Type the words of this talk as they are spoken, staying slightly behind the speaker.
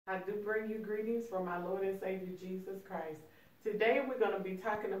I do bring you greetings from my Lord and Savior Jesus Christ. Today we're going to be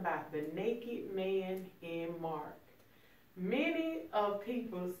talking about the naked man in Mark. Many of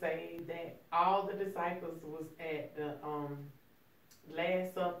people say that all the disciples was at the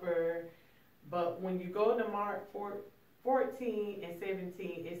Last Supper, but when you go to Mark 14 and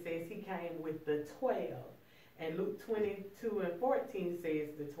 17, it says he came with the 12. And Luke 22 and 14 says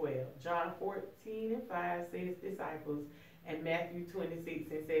the 12. John 14 and 5 says disciples. And Matthew 26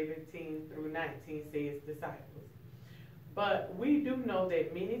 and 17 through 19 says disciples. But we do know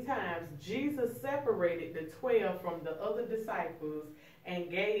that many times Jesus separated the 12 from the other disciples and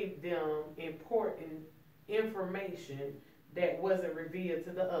gave them important information that wasn't revealed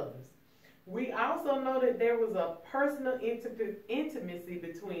to the others. We also know that there was a personal intimacy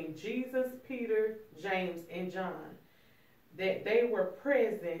between Jesus, Peter, James, and John, that they were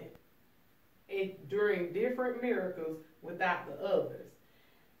present during different miracles without the others.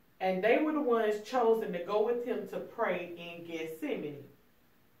 And they were the ones chosen to go with him to pray in Gethsemane,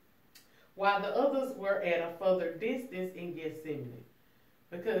 while the others were at a further distance in Gethsemane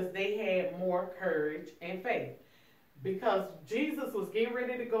because they had more courage and faith. Because Jesus was getting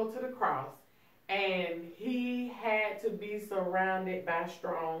ready to go to the cross, and he had to be surrounded by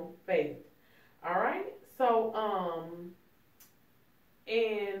strong faith. All right? So,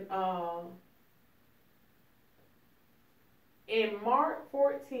 in Mark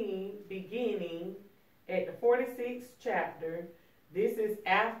 14, beginning at the 46th chapter, this is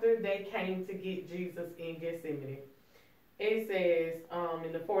after they came to get Jesus in Gethsemane. It says,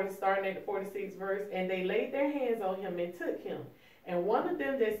 starting at the 46th verse, and they laid their hands on him and took him. And one of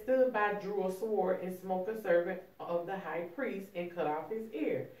them that stood by drew a sword and smote the servant of the high priest and cut off his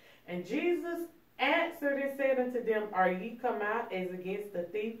ear. And Jesus answered and said unto them, Are ye come out as against the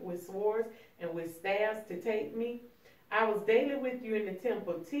thief with swords and with staves to take me? I was daily with you in the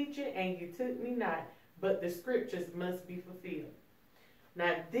temple teaching, and you took me not, but the scriptures must be fulfilled.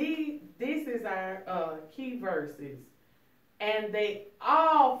 Now, this is our key verses. And they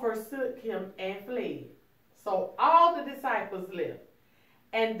all forsook him and fled. So all the disciples left.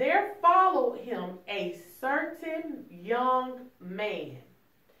 And there followed him a certain young man,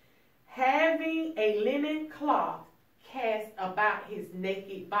 having a linen cloth cast about his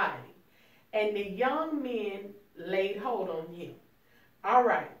naked body. And the young men laid hold on him. All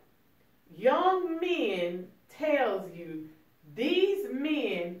right. Young men tells you these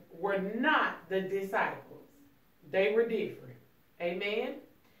men were not the disciples. They were different. Amen.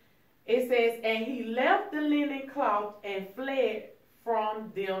 It says, and he left the linen cloth and fled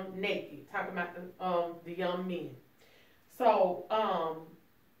from them naked. Talking about the young men. So,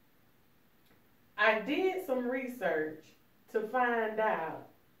 I did some research to find out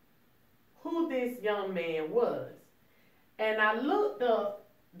who this young man was. And I looked up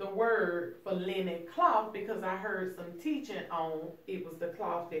the word for linen cloth because I heard some teaching on it was the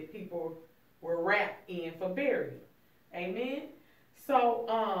cloth that people were wrapped in for burial. Amen. So,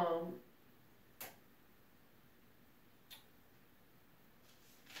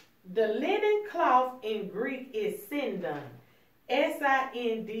 the linen cloth in Greek is sindon,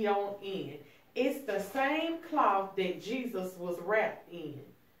 S-I-N-D-O-N. It's the same cloth that Jesus was wrapped in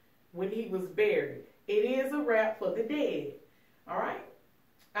when he was buried. It is a wrap for the dead. All right.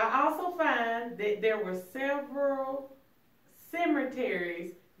 I also find that there were several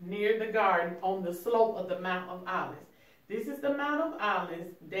cemeteries near the garden on the slope of the Mount of Olives. This is the Mount of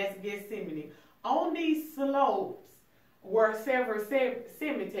Olives, that's Gethsemane. On these slopes were several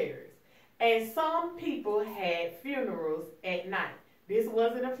cemeteries. And some people had funerals at night. This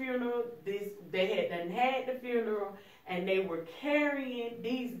wasn't a funeral. They had the funeral, and they were carrying,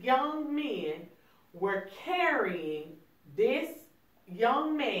 these young men were carrying this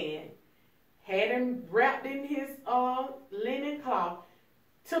young man, had him wrapped in his linen cloth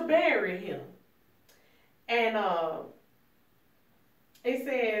to bury him. And it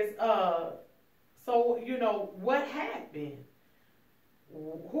says, so, you know, what happened?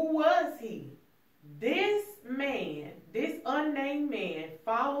 Who was he? This man, this unnamed man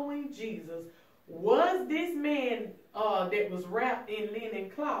following Jesus, was this man that was wrapped in linen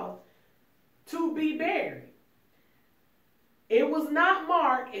cloth to be buried. It was not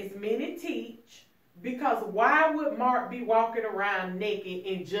Mark, as many teach, because why would Mark be walking around naked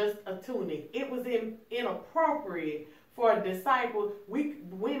in just a tunic? It was inappropriate for a disciple.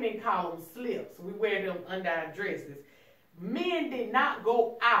 Women call them slips. We wear them under our dresses. Men did not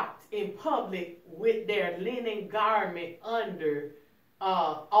go out in public with their linen garment on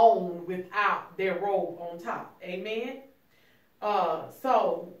without their robe on top. Amen.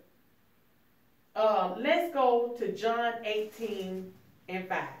 Let's go to John 18 and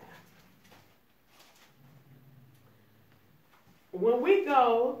 5. When we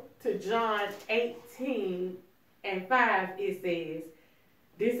go to John 18 and 5, it says,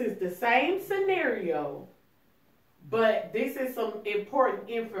 this is the same scenario, but this is some important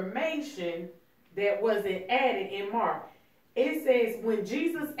information that wasn't added in Mark. It says, when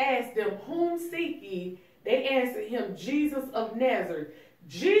Jesus asked them, whom seek ye? They answered him, Jesus of Nazareth.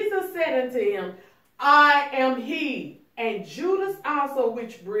 Jesus said unto him, I am he. And Judas also,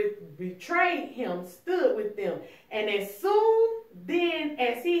 which betrayed him, stood with them. And as soon then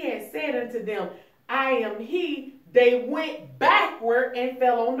as he had said unto them, I am he, they went backward and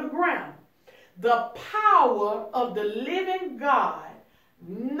fell on the ground. The power of the living God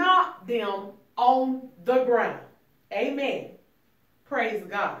knocked them on the ground. Amen. Praise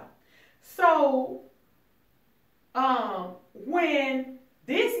God. So, when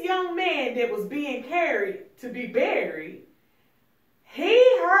this young man that was being carried to be buried, he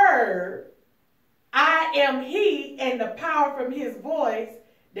heard, I am he, and the power from his voice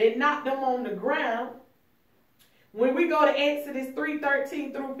that knocked them on the ground. When we go to Exodus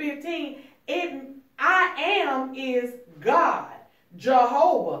 3:13 through 15, I am is God,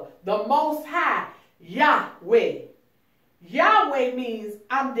 Jehovah, the Most High, Yahweh. Yahweh means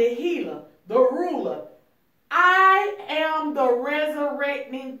I'm the healer, the ruler. I am the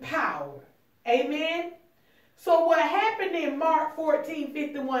resurrecting power. Amen. So what happened in Mark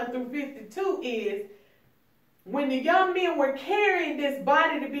 14:51 through 52 is when the young men were carrying this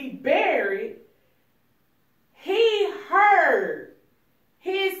body to be buried, he heard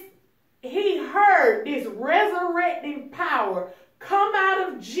this resurrecting power come out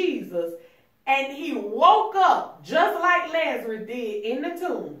of Jesus, and he woke up just like Lazarus did in the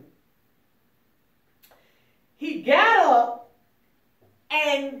tomb. He got up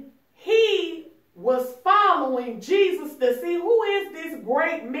and he was following Jesus to see who is this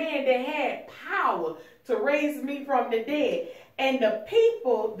great man that had power to raise me from the dead. And the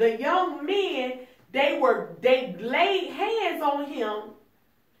people, the young men, they laid hands on him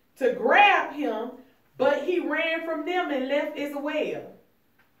to grab him, but he ran from them and left as well.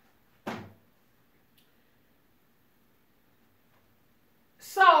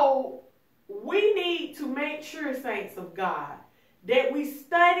 So we need to make sure, saints of God, that we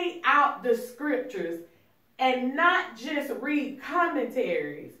study out the scriptures and not just read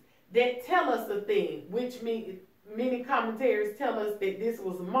commentaries that tell us a thing, which means many commentaries tell us that this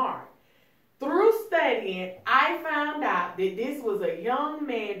was Mark. Through studying, I found out that this was a young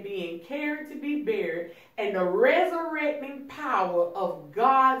man being carried to be buried, and the resurrecting power of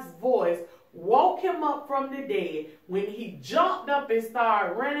God's voice woke him up from the dead. When he jumped up and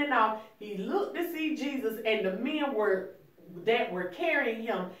started running off, he looked to see Jesus, and the men that were carrying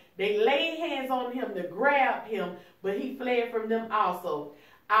him, they laid hands on him to grab him, but he fled from them also.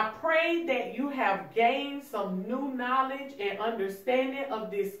 I pray that you have gained some new knowledge and understanding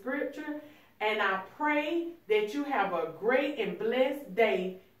of this scripture, and I pray that you have a great and blessed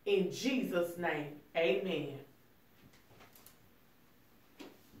day in Jesus' name. Amen.